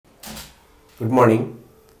Good morning.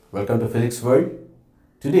 Welcome to Physics World.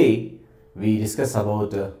 Today we discuss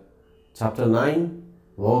about chapter 9,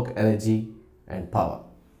 work, energy and power.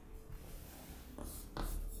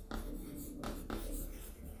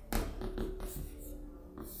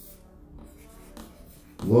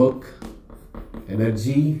 Work,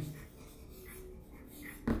 energy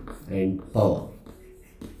and power.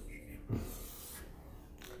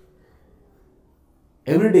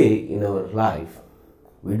 Every day in our life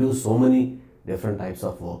we do so many different types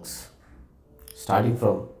of works, starting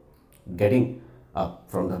from getting up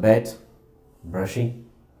from the bed, brushing,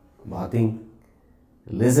 bathing,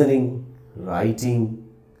 listening, writing,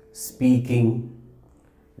 speaking,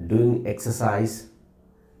 doing exercise.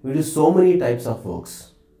 We do so many types of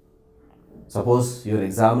works. Suppose your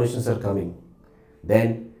examinations are coming,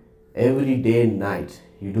 then every day and night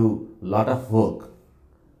you do lot of work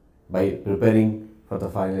by preparing for the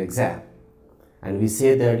final exam, and we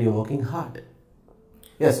say that you're working hard.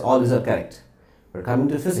 Yes, all these are correct. But coming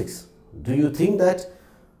to physics, do you think that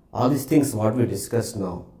all these things what we discussed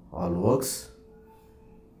now all works?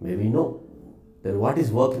 Maybe no. Then what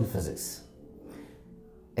is work in physics?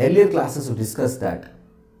 Earlier classes we discussed that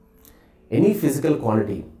any physical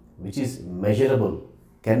quantity which is measurable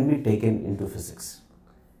can be taken into physics.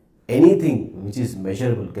 Anything which is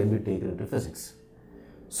measurable can be taken into physics.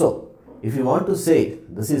 So, if you want to say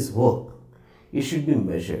this is work, it should be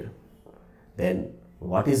measured. Then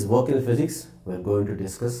what is work in physics? We are going to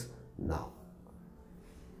discuss now.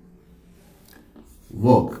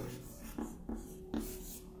 Work.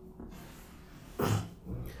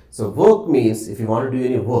 So work means if you want to do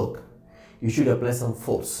any work, you should apply some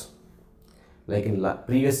force. Like in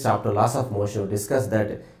previous chapter, laws of motion, we discussed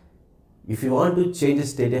that if you want to change the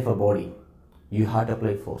state of a body, you have to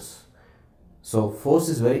apply force. So force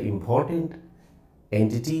is very important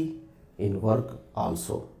entity in work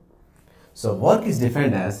also. So work is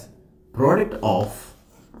defined as product of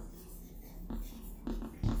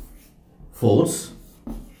force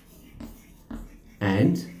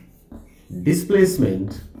and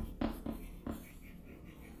displacement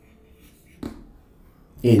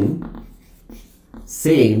in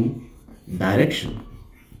same direction.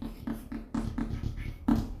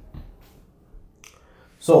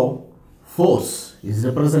 So force is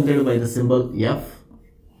represented by the symbol F.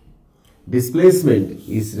 Displacement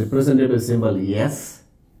is represented by the symbol S.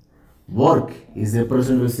 Work is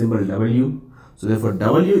represented by the symbol W. So therefore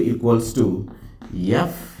W equals to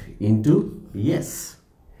F into S.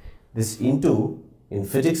 This into in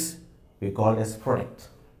physics we call as product.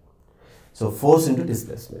 So force into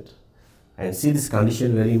displacement. And see this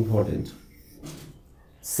condition very important.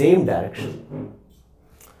 Same direction.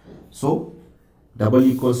 So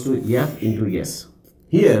W equals to F into S.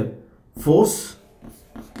 Here force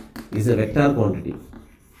is a vector quantity.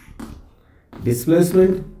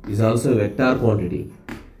 Displacement is also a vector quantity.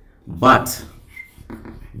 But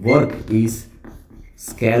work is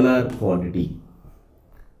scalar quantity.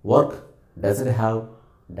 Work doesn't have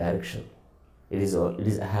direction. It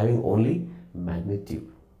is having only magnitude.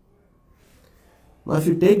 Now if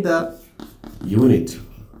you take the unit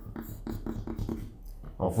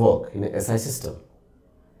of work in a SI system,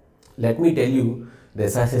 let me tell you the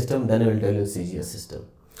SI system, then I will tell you CGS system.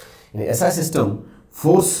 In a SI system,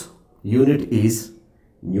 force unit is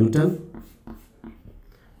Newton,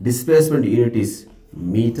 displacement unit is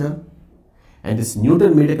meter, and this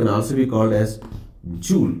Newton meter can also be called as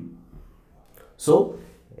joule. So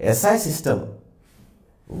SI system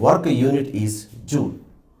work unit is joule,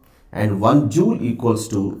 and 1 joule equals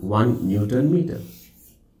to 1 Newton meter.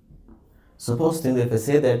 Suppose think that if I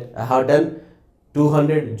say that I have done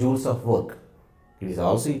 200 joules of work, it is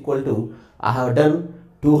also equal to I have done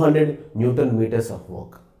 200 Newton meters of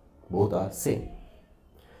work. Both are same.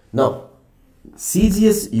 Now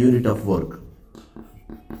CGS unit of work.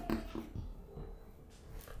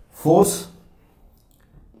 Force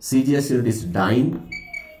CGS unit is dyne.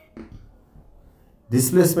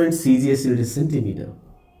 Displacement CGS unit is centimeter.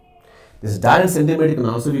 This dyne and centimeter can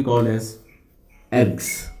also be called as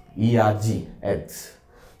ergs. ERG, ergs.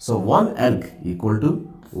 So 1 erg equal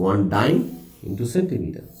to 1 dyne into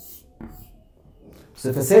centimeter. So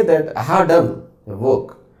if I say that I have done a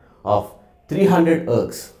work of 300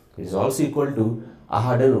 ergs, it is also equal to I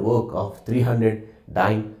have done a work of 300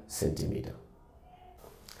 dyne centimeter.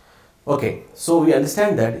 Okay, so we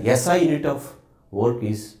understand that SI unit of work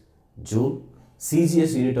is joule,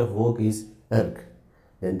 CGS unit of work is erg.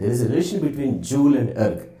 Then there is a relation between joule and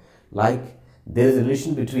erg, like there is a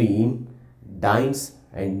relation between dynes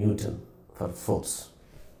and Newton for force.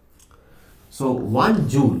 So 1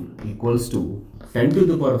 joule equals to 10 to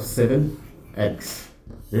the power of 7 x.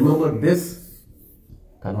 Remember this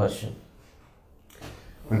conversion.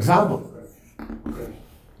 For example,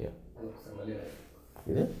 yeah.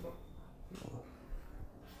 You there?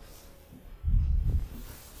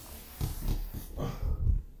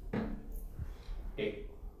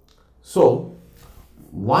 So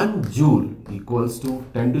 1 joule equals to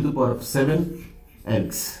 10 to the power of 7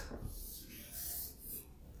 ergs.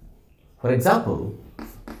 For example,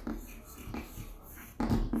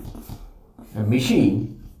 a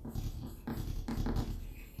machine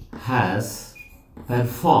has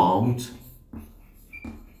performed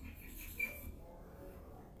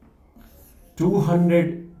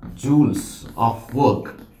 200 joules of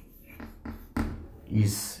work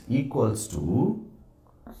is equals to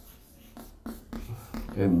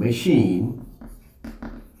a machine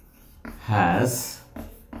has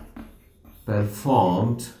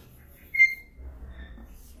performed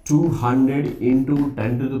 200 into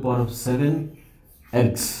 10 to the power of 7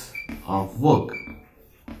 ergs of work.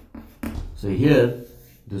 So here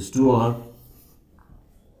these two are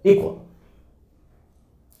equal.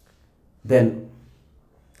 Then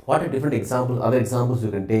what are different examples, other examples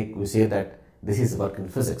you can take? We say that this is work in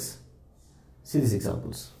physics. See these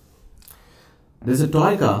examples. There is a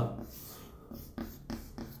toy car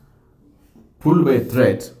pulled by a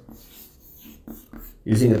thread,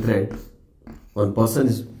 using a thread. One person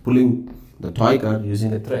is pulling the toy car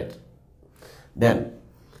using a thread. Then,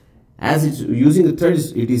 as it's using the thread,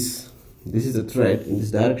 this is the thread in this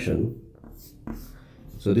direction.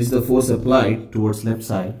 So this is the force applied towards left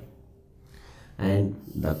side, and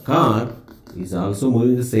the car is also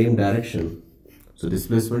moving the same direction. So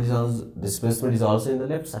displacement is also in the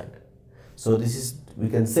left side. So this is, we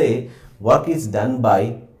can say, work is done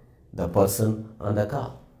by the person on the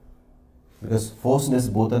car, because force is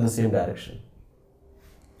both in the same direction.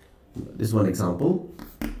 This is one example.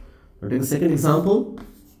 We'll take the second example.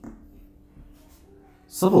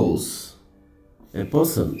 Suppose a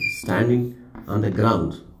person standing on the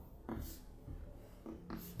ground.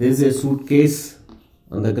 There is a suitcase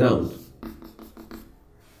on the ground.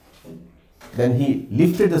 Then he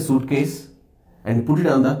lifted the suitcase and put it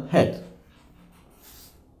on the head.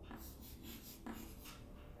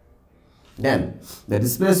 Then the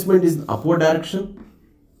displacement is in upward direction,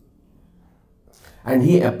 and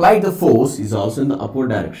he applied the force is also in the upward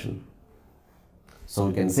direction. So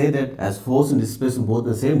we can say that as force and displacement both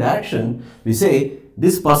in the same direction, we say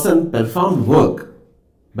this person performed work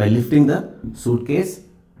by lifting the suitcase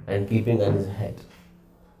and keeping on his head.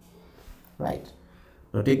 Right.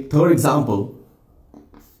 Now take third example.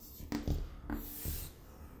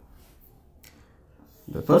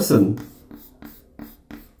 The person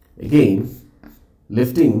again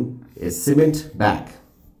lifting a cement bag.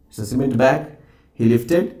 It's a cement bag. He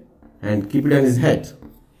lifted and keep it on his head.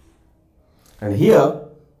 And here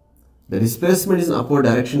the displacement is in upward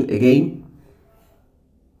direction again.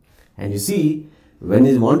 And you see, when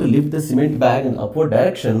you want to lift the cement bag in upward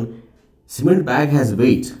direction, cement bag has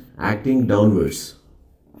weight acting downwards.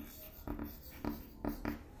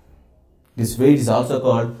 This weight is also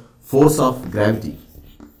called force of gravity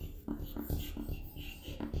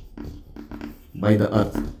by the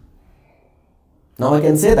earth. Now I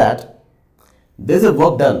can say that there is a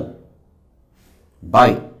work done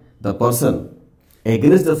by the person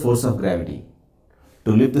against the force of gravity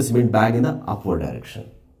to lift the cement bag in the upward direction.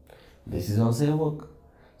 This is also a work.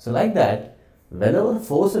 So like that, whenever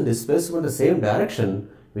force and displacement in the same direction,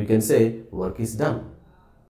 we can say work is done.